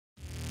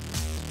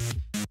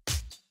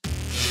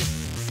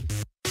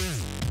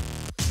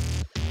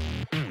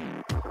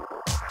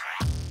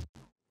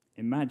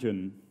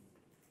Imagine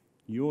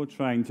you're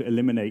trying to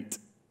eliminate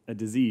a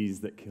disease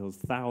that kills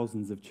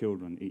thousands of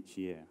children each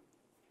year.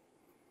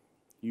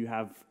 You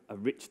have a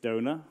rich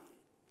donor,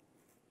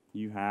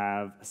 you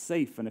have a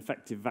safe and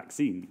effective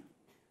vaccine,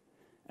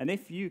 and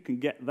if you can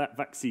get that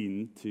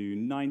vaccine to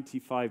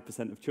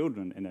 95% of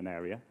children in an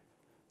area,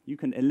 you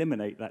can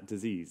eliminate that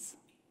disease.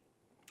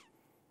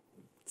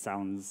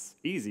 Sounds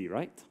easy,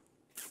 right?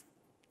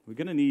 We're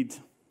going to need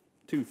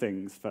two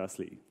things,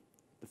 firstly.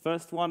 The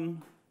first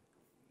one,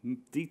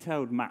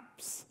 detailed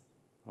maps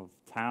of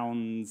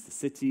towns, the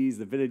cities,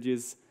 the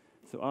villages,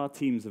 so our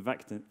teams of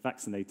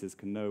vaccinators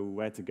can know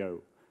where to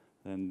go.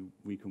 Then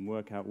we can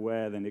work out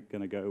where they're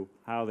going to go,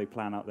 how they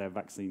plan out their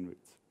vaccine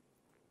routes.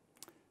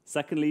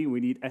 Secondly, we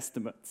need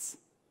estimates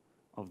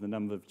of the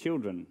number of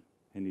children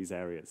in these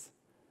areas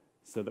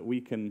so that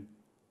we can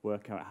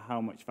work out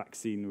how much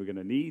vaccine we're going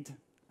to need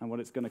and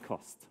what it's going to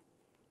cost.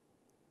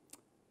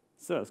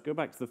 So let's go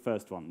back to the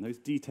first one, those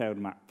detailed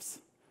maps.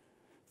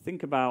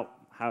 Think about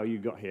how you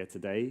got here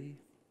today,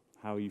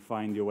 how you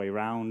find your way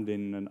around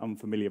in an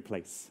unfamiliar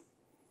place.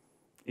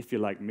 If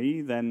you're like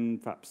me, then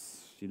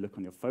perhaps you look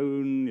on your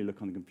phone, you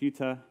look on the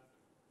computer,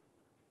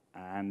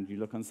 and you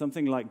look on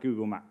something like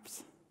Google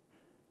Maps.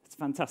 It's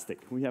fantastic.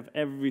 We have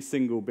every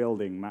single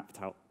building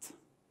mapped out.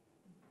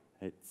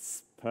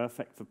 It's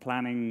perfect for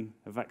planning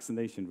a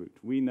vaccination route.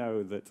 We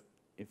know that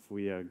if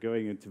we are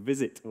going to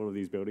visit all of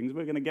these buildings,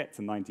 we're going to get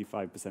to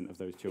 95% of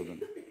those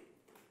children.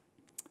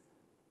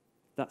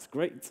 That's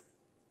great.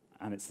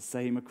 And it's the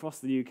same across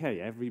the UK,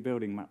 every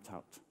building mapped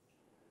out.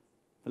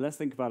 But let's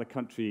think about a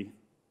country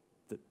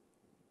that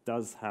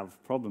does have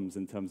problems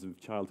in terms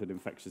of childhood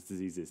infectious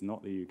diseases,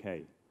 not the UK.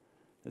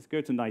 Let's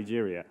go to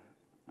Nigeria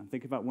and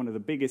think about one of the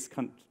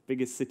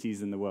biggest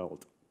cities in the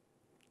world,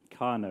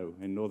 Kano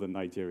in northern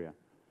Nigeria.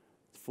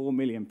 It's 4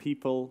 million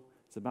people.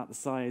 It's about the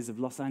size of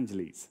Los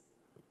Angeles.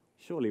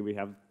 Surely we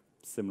have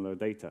similar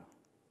data.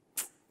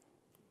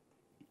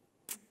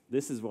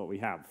 This is what we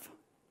have.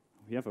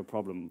 We have a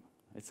problem.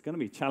 It's going to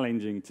be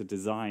challenging to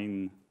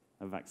design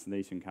a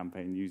vaccination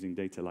campaign using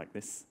data like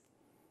this.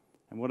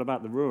 And what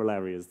about the rural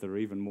areas that are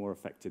even more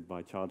affected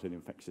by childhood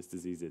infectious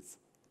diseases?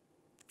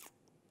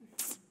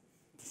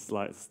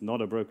 It's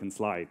not a broken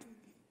slide.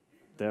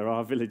 There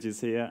are villages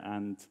here,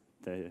 and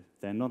they're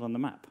not on the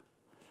map.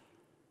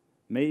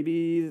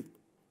 Maybe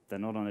they're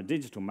not on a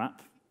digital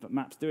map, but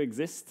maps do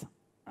exist,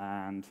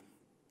 and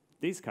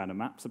these kind of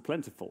maps are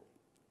plentiful.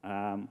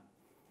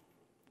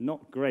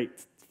 Not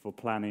great for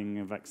planning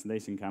a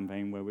vaccination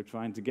campaign where we're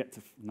trying to get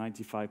to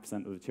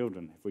 95% of the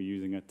children if we're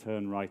using a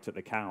turn right at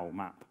the cow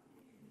map.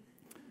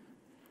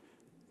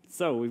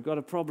 So we've got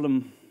a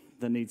problem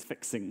that needs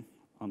fixing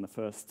on the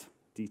first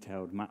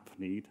detailed map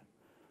need.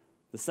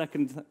 The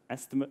second,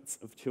 estimates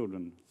of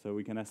children. So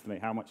we can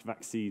estimate how much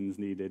vaccine's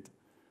needed,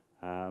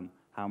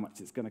 how much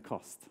it's going to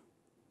cost.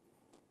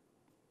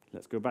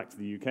 Let's go back to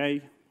the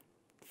UK.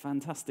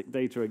 Fantastic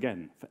data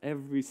again. For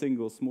every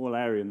single small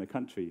area in the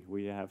country,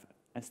 we have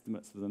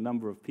estimates of the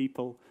number of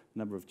people,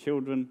 number of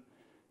children.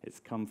 It's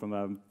come from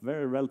a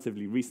very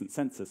relatively recent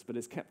census, but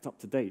it's kept up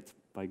to date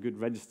by good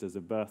registers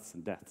of births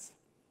and deaths.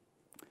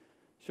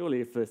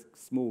 Surely if a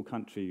small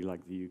country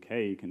like the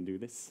UK can do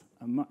this,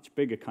 a much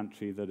bigger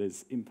country that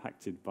is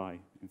impacted by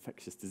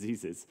infectious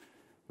diseases,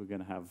 we're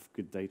going to have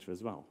good data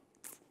as well.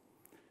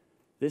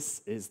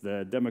 This is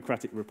the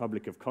Democratic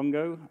Republic of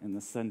Congo in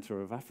the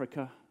center of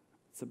Africa.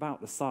 It's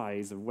about the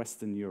size of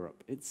Western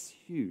Europe. It's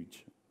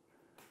huge.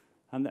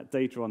 And that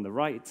data on the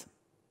right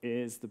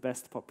is the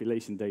best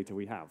population data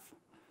we have.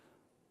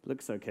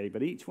 Looks okay,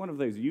 but each one of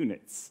those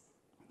units,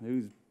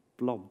 those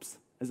blobs,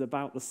 is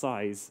about the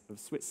size of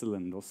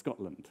Switzerland or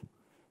Scotland.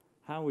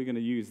 How are we going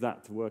to use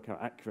that to work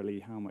out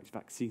accurately how much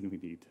vaccine we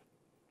need?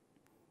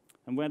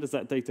 And where does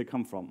that data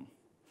come from?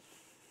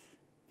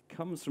 It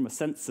comes from a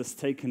census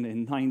taken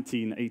in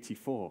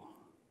 1984.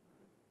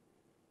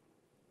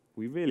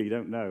 We really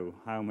don't know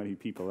how many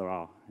people there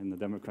are in the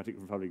Democratic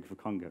Republic of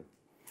Congo.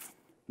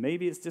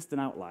 Maybe it's just an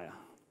outlier.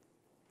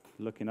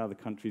 Look in other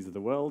countries of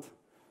the world,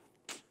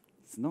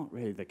 it's not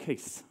really the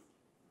case.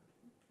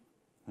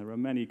 There are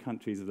many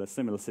countries with a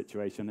similar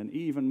situation, and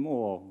even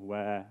more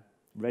where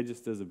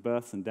registers of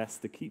births and deaths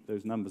to keep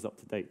those numbers up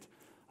to date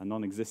are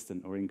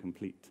non-existent or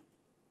incomplete.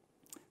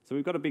 So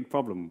we've got a big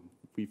problem.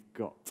 We've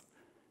got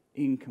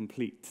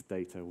incomplete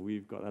data.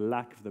 We've got a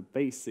lack of the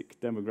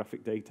basic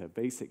demographic data,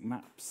 basic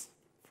maps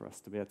for us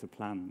to be able to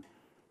plan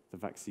the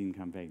vaccine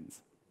campaigns.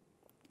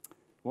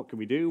 What can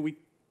we do? We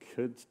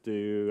could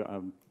do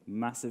a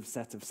massive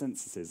set of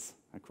censuses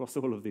across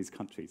all of these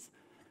countries.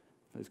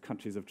 Those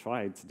countries have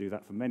tried to do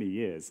that for many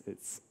years.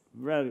 It's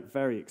very,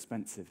 very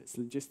expensive. It's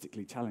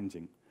logistically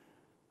challenging.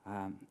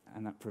 And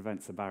that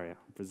presents a barrier.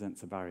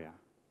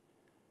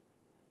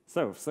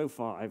 So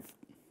far I've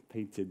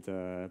painted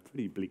a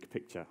pretty bleak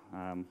picture.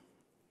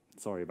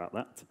 Sorry about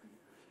that.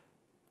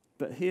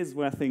 But here's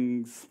where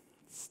things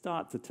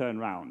start to turn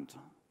around.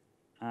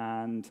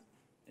 And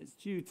it's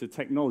due to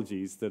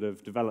technologies that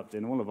have developed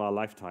in all of our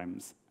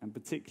lifetimes, and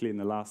particularly in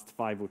the last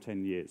 5 or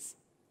 10 years.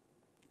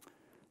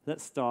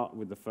 Let's start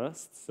with the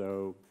first.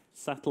 So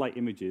satellite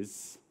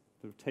images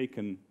that were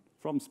taken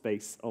from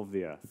space of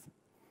the Earth.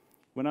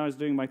 When I was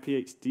doing my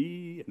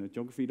PhD in the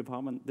geography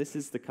department, this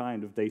is the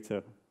kind of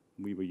data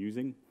we were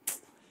using.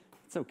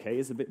 It's okay,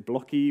 it's a bit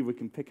blocky, we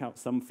can pick out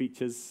some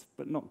features,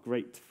 but not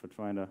great for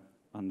trying to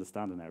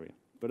understand an area.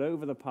 But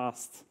over the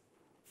past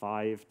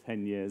 5,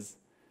 10 years,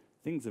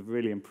 things have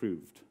really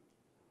improved.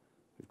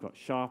 We've got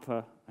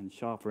sharper and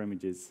sharper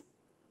images.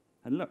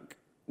 And look,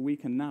 we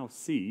can now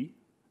see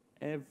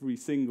every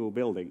single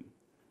building.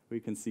 We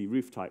can see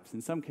roof types.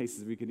 In some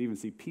cases, we could even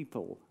see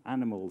people,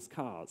 animals,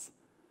 cars.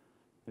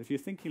 If you're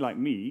thinking like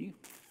me,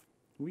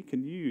 we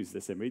can use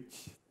this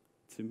image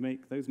to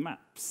make those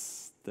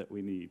maps that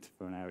we need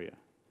for an area.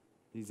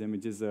 These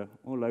images are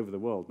all over the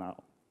world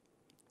now.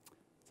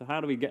 So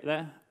how do we get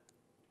there?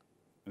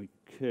 We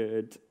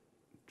could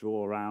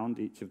draw around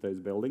each of those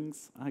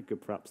buildings. I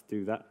could perhaps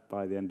do that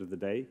by the end of the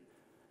day.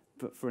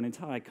 But for an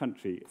entire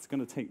country, it's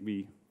going to take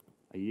me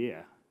a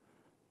year.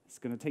 It's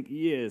going to take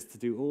years to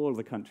do all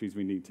the countries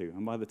we need to.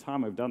 And by the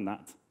time I've done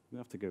that, we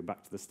have to go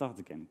back to the start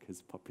again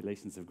because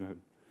populations have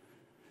grown.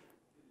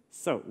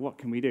 So what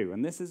can we do?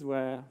 And this is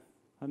where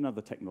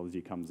another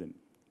technology comes in.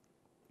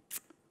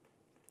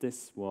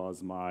 This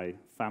was my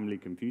family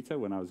computer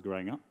when I was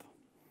growing up.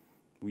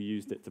 We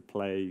used it to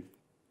play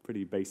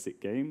pretty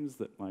basic games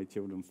that my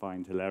children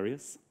find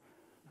hilarious.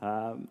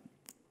 But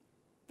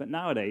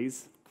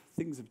nowadays,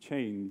 things have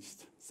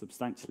changed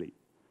substantially.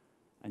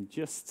 And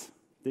just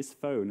this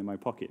phone in my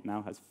pocket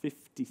now has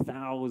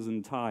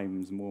 50,000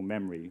 times more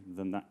memory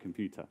than that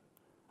computer.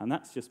 And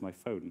that's just my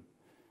phone.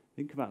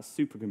 Think about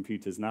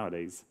supercomputers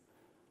nowadays.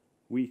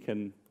 We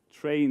can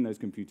train those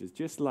computers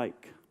just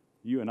like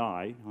you and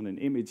I, on an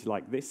image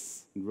like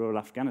this in rural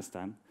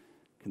Afghanistan,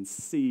 can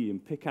see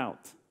and pick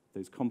out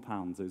those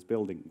compounds, those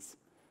buildings.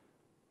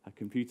 A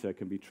computer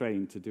can be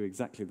trained to do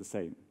exactly the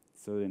same.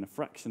 So in a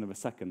fraction of a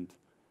second,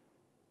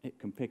 it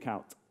can pick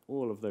out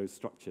all of those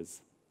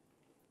structures.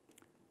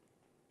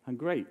 And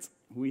great,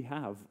 we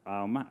have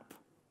our map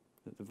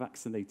that the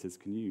vaccinators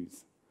can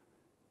use.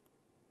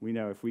 We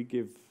know if we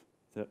give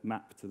that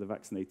map to the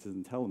vaccinators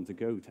and tell them to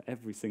go to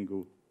every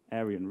single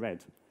area in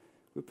red,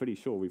 we're pretty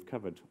sure we've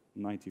covered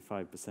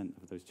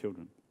 95% of those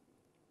children.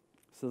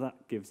 So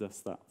that gives us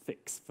that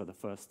fix for the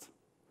first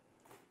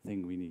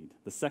thing we need.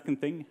 The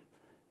second thing,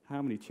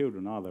 how many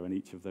children are there in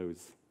each of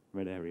those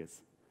red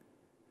areas?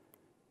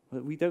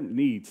 Well, we don't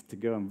need to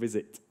go and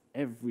visit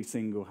every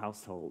single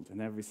household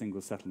and every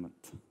single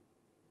settlement.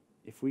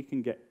 If we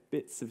can get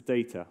bits of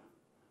data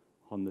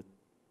on the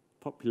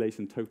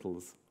population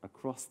totals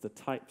across the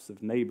types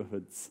of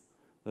neighborhoods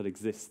that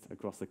exist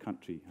across the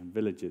country and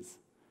villages,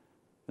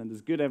 then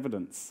there's good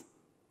evidence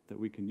that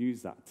we can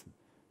use that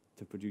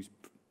to produce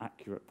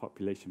accurate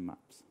population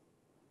maps.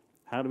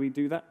 How do we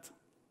do that?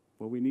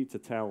 Well, we need to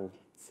tell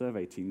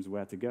survey teams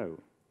where to go.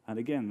 And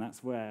again,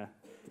 that's where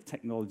the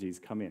technologies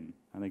come in.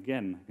 And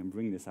again, I can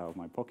bring this out of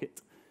my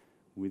pocket.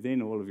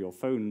 Within all of your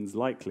phones,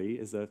 likely,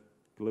 is a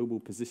global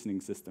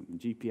positioning system,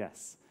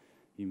 GPS.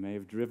 You may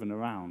have driven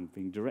around,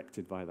 being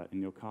directed by that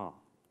in your car.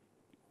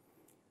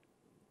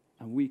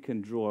 And we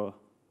can draw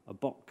a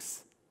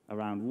box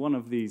around one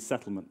of these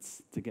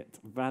settlements to get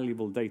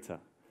valuable data.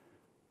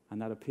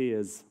 And that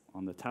appears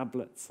on the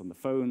tablets, on the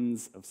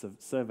phones of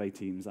survey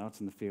teams out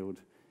in the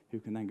field who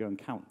can then go and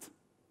count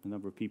the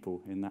number of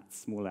people in that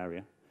small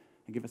area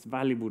and give us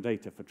valuable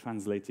data for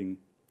translating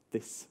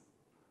this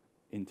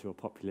into a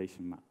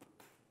population map.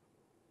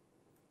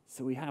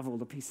 So we have all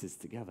the pieces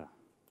together.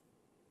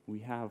 We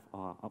have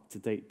our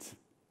up-to-date,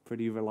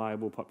 pretty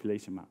reliable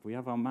population map. We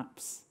have our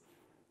maps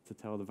to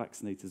tell the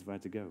vaccinators where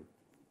to go.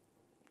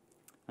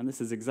 And this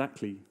is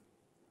exactly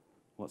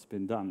what's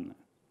been done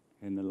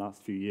in the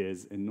last few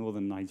years in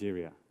northern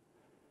Nigeria,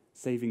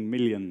 saving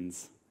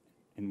millions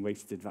in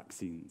wasted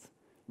vaccines,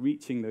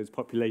 reaching those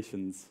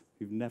populations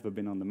who've never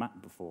been on the map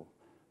before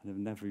and have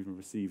never even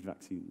received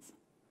vaccines,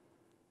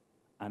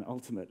 and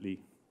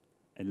ultimately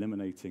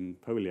eliminating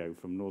polio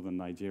from northern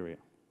Nigeria.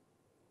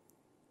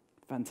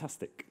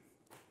 Fantastic.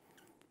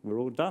 We're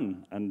all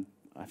done, and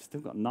I've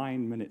still got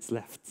 9 minutes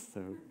left.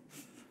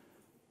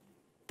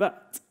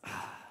 But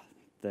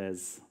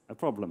there's a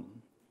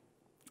problem,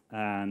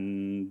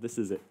 and this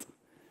is it.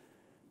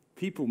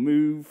 People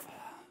move,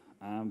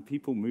 and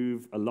people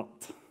move a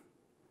lot.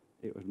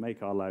 It would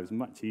make our lives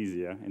much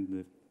easier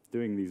in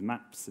doing these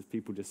maps if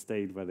people just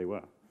stayed where they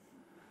were.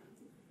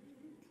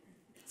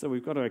 So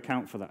we've got to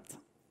account for that.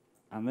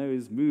 And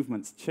those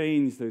movements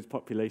change those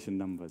population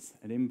numbers.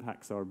 It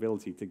impacts our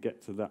ability to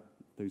get to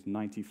those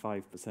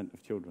 95%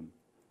 of children.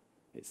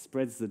 It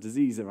spreads the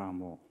disease around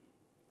more.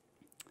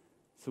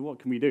 So what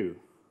can we do?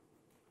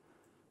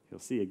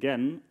 You'll see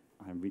again,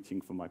 I'm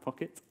reaching for my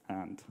pocket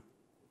and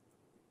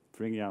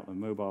bringing out my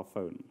mobile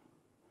phone.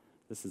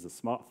 This is a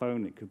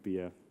smartphone. It could be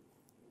a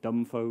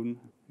dumb phone.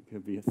 It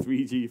could be a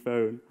 3G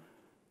phone.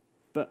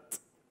 But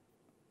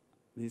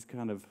this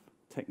kind of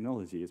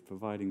technology is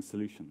providing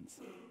solutions.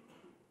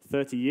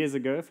 30 years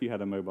ago, if you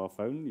had a mobile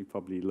phone, you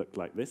probably looked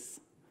like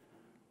this.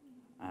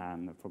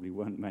 And there probably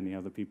weren't many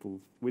other people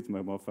with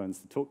mobile phones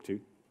to talk to.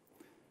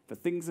 But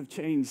things have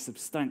changed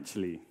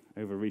substantially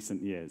over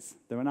recent years.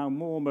 There are now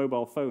more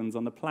mobile phones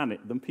on the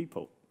planet than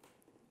people.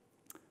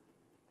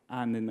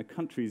 And in the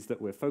countries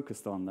that we're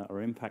focused on that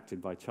are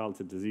impacted by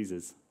childhood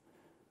diseases,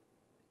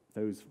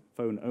 those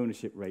phone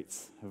ownership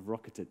rates have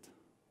rocketed.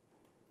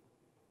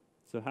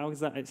 So how is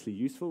that actually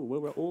useful? Well,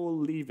 we're all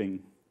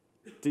leaving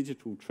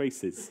digital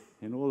traces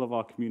in all of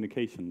our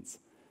communications.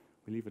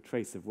 We leave a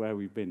trace of where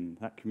we've been,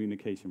 that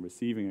communication,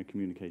 receiving a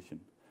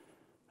communication.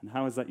 And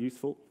how is that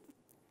useful?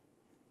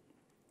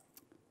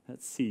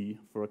 Let's see,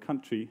 for a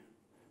country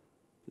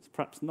that's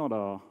perhaps not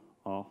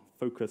our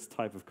focus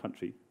type of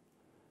country,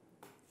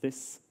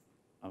 this,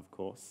 of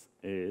course,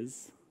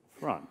 is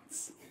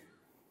France.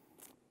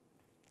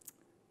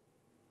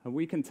 And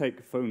we can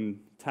take phone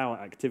tower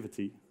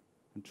activity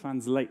and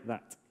translate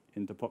that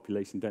into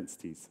population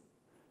densities.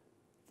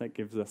 That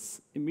gives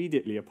us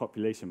immediately a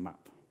population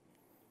map.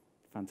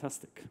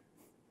 Fantastic.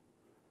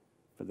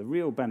 But the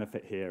real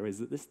benefit here is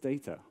that this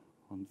data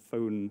on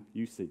phone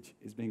usage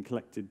is being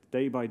collected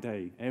day by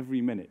day, every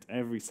minute,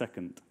 every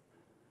second.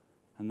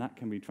 And that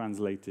can be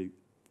translated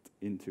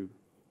into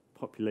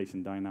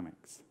population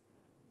dynamics.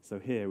 So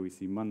here we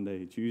see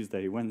Monday,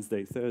 Tuesday,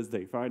 Wednesday,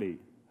 Thursday, Friday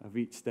of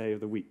each day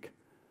of the week.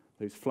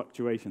 Those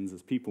fluctuations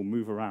as people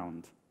move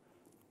around.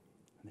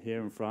 And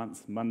here in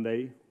France,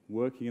 Monday,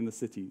 working in the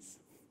cities.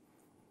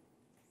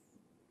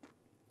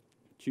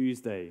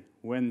 Tuesday,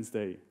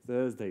 Wednesday,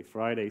 Thursday,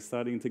 Friday,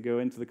 starting to go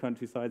into the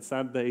countryside.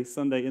 Saturday,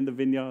 Sunday in the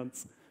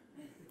vineyards.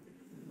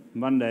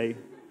 Monday,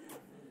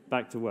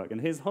 back to work.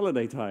 And here's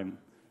holiday time.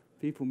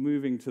 People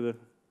moving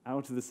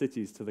out of the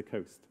cities to the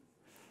coast.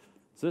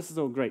 So this is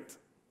all great.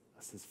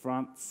 This is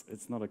France.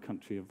 It's not a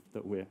country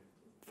that we're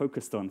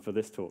focused on for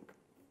this talk.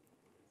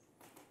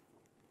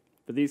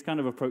 But these kind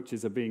of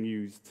approaches are being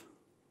used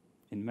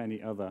in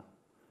many other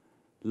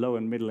low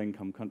and middle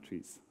income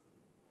countries,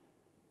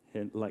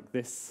 like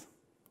this,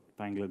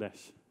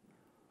 Bangladesh.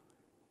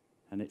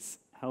 And it's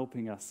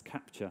helping us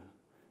capture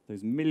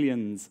those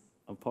millions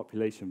of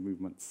population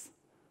movements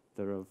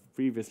that have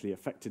previously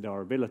affected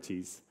our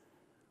abilities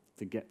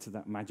to get to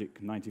that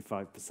magic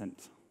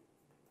 95%.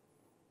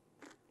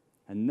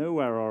 And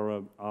nowhere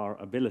are our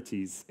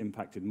abilities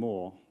impacted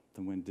more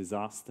than when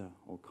disaster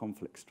or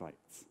conflict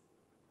strikes.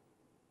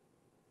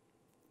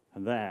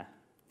 And there,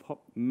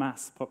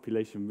 mass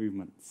population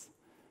movements,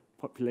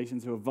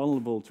 populations who are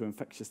vulnerable to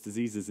infectious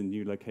diseases in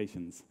new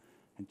locations,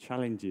 and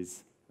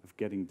challenges of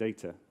getting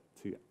data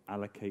to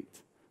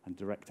allocate and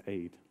direct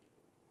aid.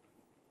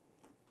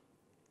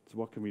 So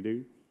what can we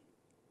do?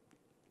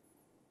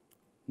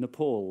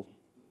 Nepal,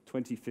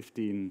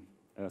 2015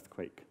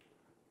 earthquake.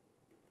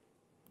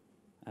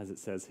 As it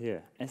says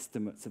here,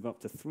 estimates of up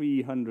to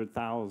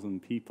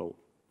 300,000 people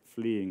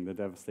fleeing the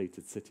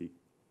devastated city.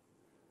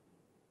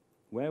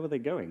 Where were they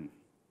going?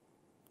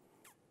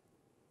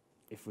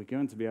 If we're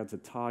going to be able to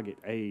target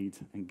aid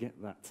and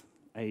get that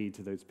aid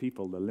to those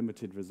people, the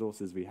limited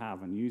resources we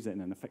have, and use it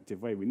in an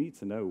effective way, we need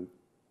to know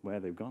where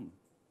they've gone.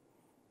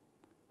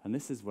 And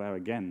this is where,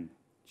 again,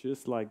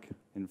 just like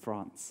in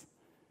France,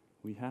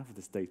 we have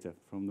this data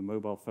from the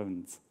mobile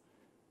phones.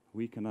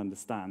 We can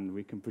understand,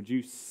 we can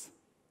produce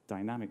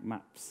dynamic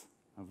maps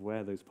of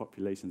where those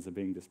populations are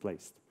being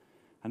displaced.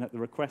 And at the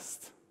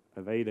request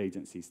of aid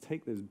agencies,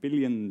 take those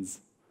billions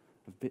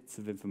of bits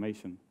of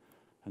information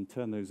and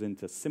turn those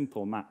into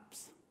simple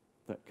maps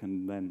that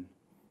can then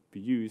be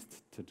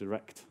used to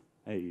direct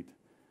aid.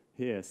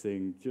 Here,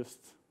 seeing just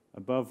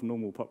above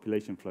normal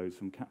population flows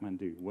from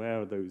Kathmandu,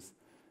 where are those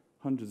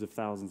hundreds of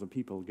thousands of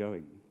people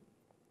going?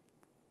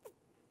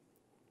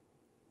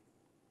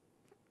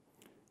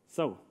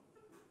 So,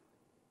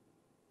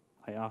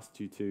 I asked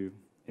you to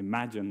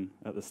imagine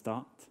at the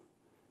start,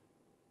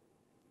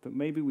 but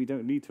maybe we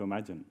don't need to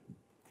imagine.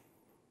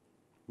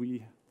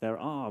 There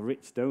are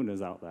rich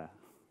donors out there.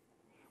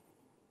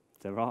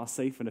 There are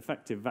safe and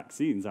effective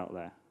vaccines out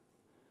there.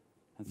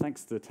 And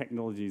thanks to the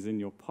technologies in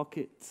your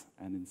pocket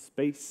and in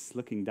space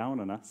looking down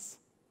on us,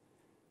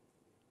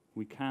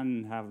 we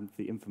can have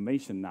the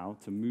information now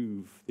to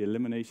move the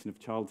elimination of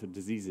childhood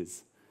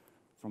diseases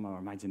from our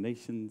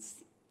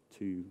imaginations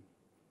to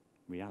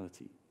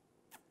reality.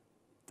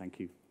 Thank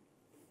you.